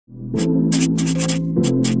What's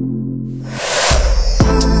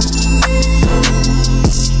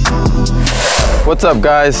up,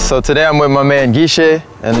 guys? So today I'm with my man Gall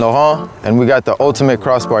and Romain, and we got the ultimate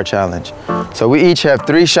crossbar challenge. So we each have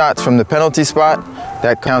 3 shots from the penalty spot.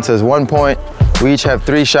 That counts as 1 point. We each have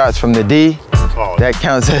 3 shots from the D. That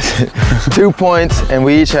counts as 2 points. And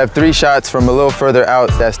we each have 3 shots from a little further out.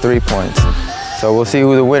 That's 3 points. So we'll see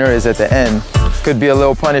who the winner is at the end. Could be a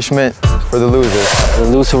little punishment for the loser. The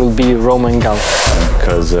loser will be Romain Gall.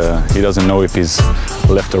 Because he doesn't know if he's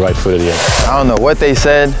left or right footed yet. I don't know what they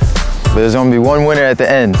said, but there's gonna be one winner at the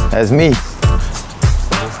end. That's me.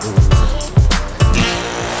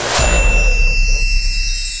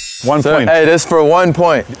 One point. Hey, this is for 1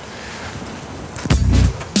 point.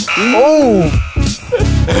 Oh!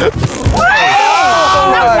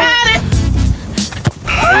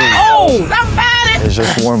 It's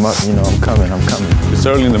just warm up, you know, I'm coming. It's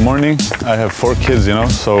early in the morning. I have 4 kids, you know,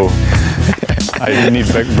 so I need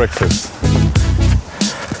breakfast.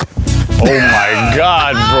 Oh my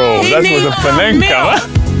God, bro. That's with a panenka, huh?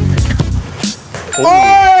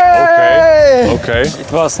 Oh, okay.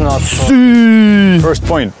 It was not. First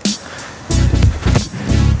point.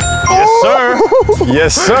 Yes, sir.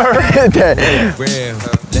 Yes, sir.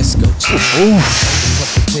 Let's go.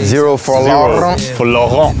 0 for Laurent. For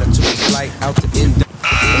Laurent.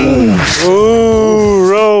 Ooh,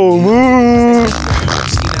 Romain.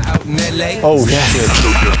 Oh, shit.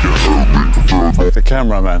 The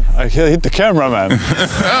cameraman. I hit the cameraman. Oh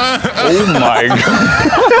my God.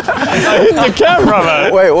 I hit the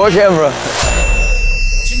cameraman. Wait, what camera?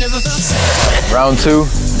 Round 2.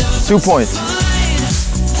 2 points.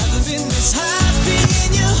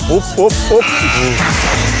 Oop, oop, oop.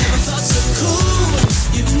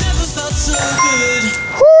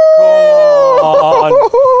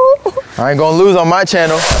 I ain't gonna lose on my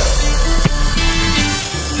channel.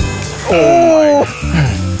 Oh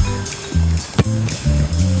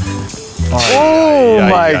my. Oh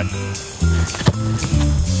my.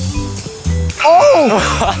 Oh!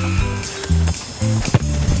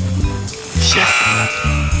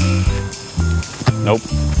 Nope.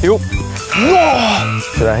 Nope.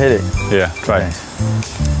 Should I hit it? Yeah, try. Okay.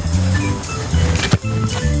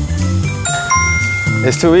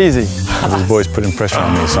 It's too easy. This boy's putting pressure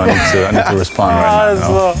on me, so I need to respond right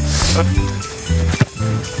now.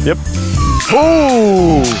 Yep.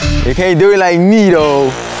 Ooh! You can't do it like me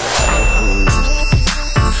though.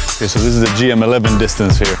 Okay, so this is the GM11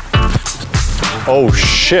 distance here. Oh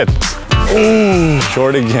shit! Ooh,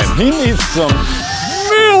 short again. He needs some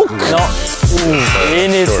milk. No. He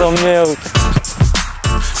needs some milk.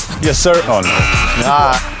 Yes, sir. Oh no.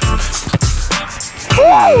 Nah.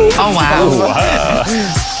 Oh wow. Wow.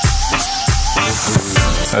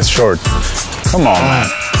 That's short. Come on, man.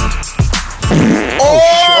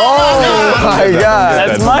 Oh my God.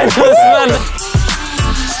 That's minus 1.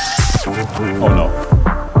 Oh no.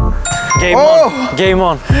 Game on. Game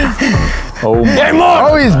on. Oh my. Game on.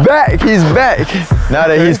 Oh, he's back. He's back. Now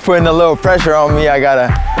that he's putting a little pressure on me, I gotta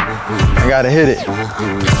hit it.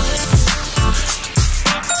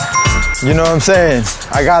 You know what I'm saying?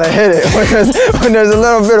 I gotta hit it. When there's a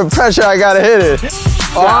little bit of pressure, I gotta hit it.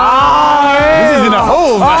 Oh, This is in a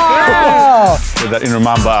hole, man. Oh. Get that inner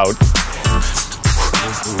mamba out.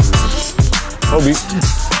 Kobe.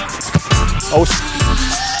 Oh.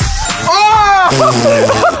 Oh!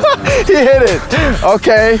 He hit it.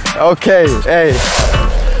 Okay, okay, hey.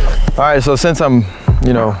 All right, so since I'm,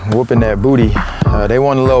 you know, whooping that booty, they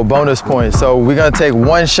want a little bonus point. So we're gonna take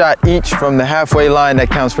 1 shot each from the halfway line. That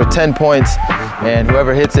counts for 10 points. And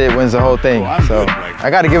whoever hits it wins the whole thing. So I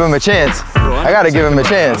gotta give him a chance. I gotta give him a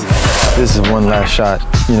chance. This is one last shot,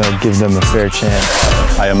 you know, give them a fair chance.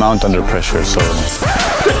 I amount under pressure, so.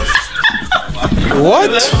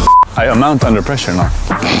 What? I amount under pressure now.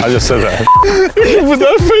 I just said that.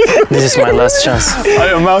 This is my last chance. I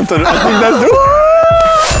amount under. I think that's the.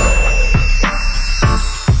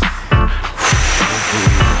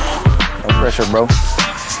 No pressure, bro.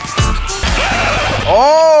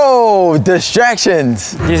 Oh,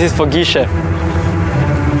 distractions. This is for Gall.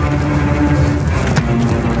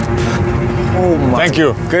 Oh my Thank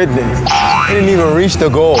you. goodness. He didn't even reach the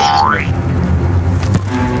goal.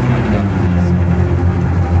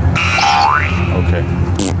 Okay.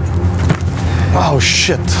 Oh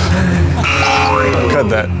shit. Cut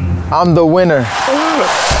that. I'm the winner.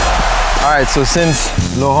 All right, so since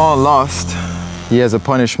Laurent lost, he has a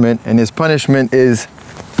punishment, and his punishment is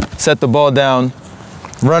set the ball down,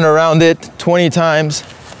 run around it 20 times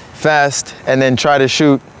fast, and then try to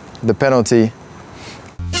shoot the penalty.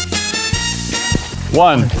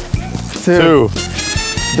 1, 2,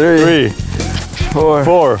 3, 4.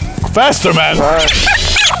 4. Faster, man. 5.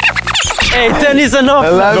 Hey, 10 is enough.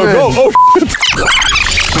 11. No, go. Oh,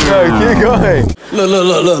 Go, keep going.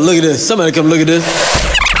 Look at this. Somebody come look at this.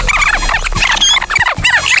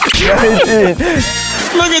 19.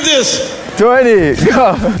 Look at this. 20.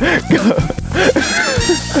 Go.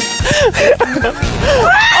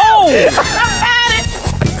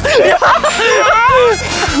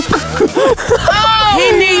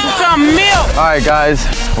 He needs some milk. All right, guys.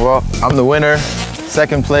 Well, I'm the winner.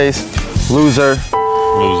 Second place, loser.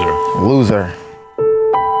 loser.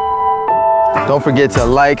 Don't forget to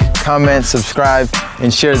like, comment, subscribe,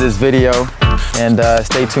 and share this video. And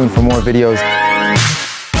stay tuned for more videos.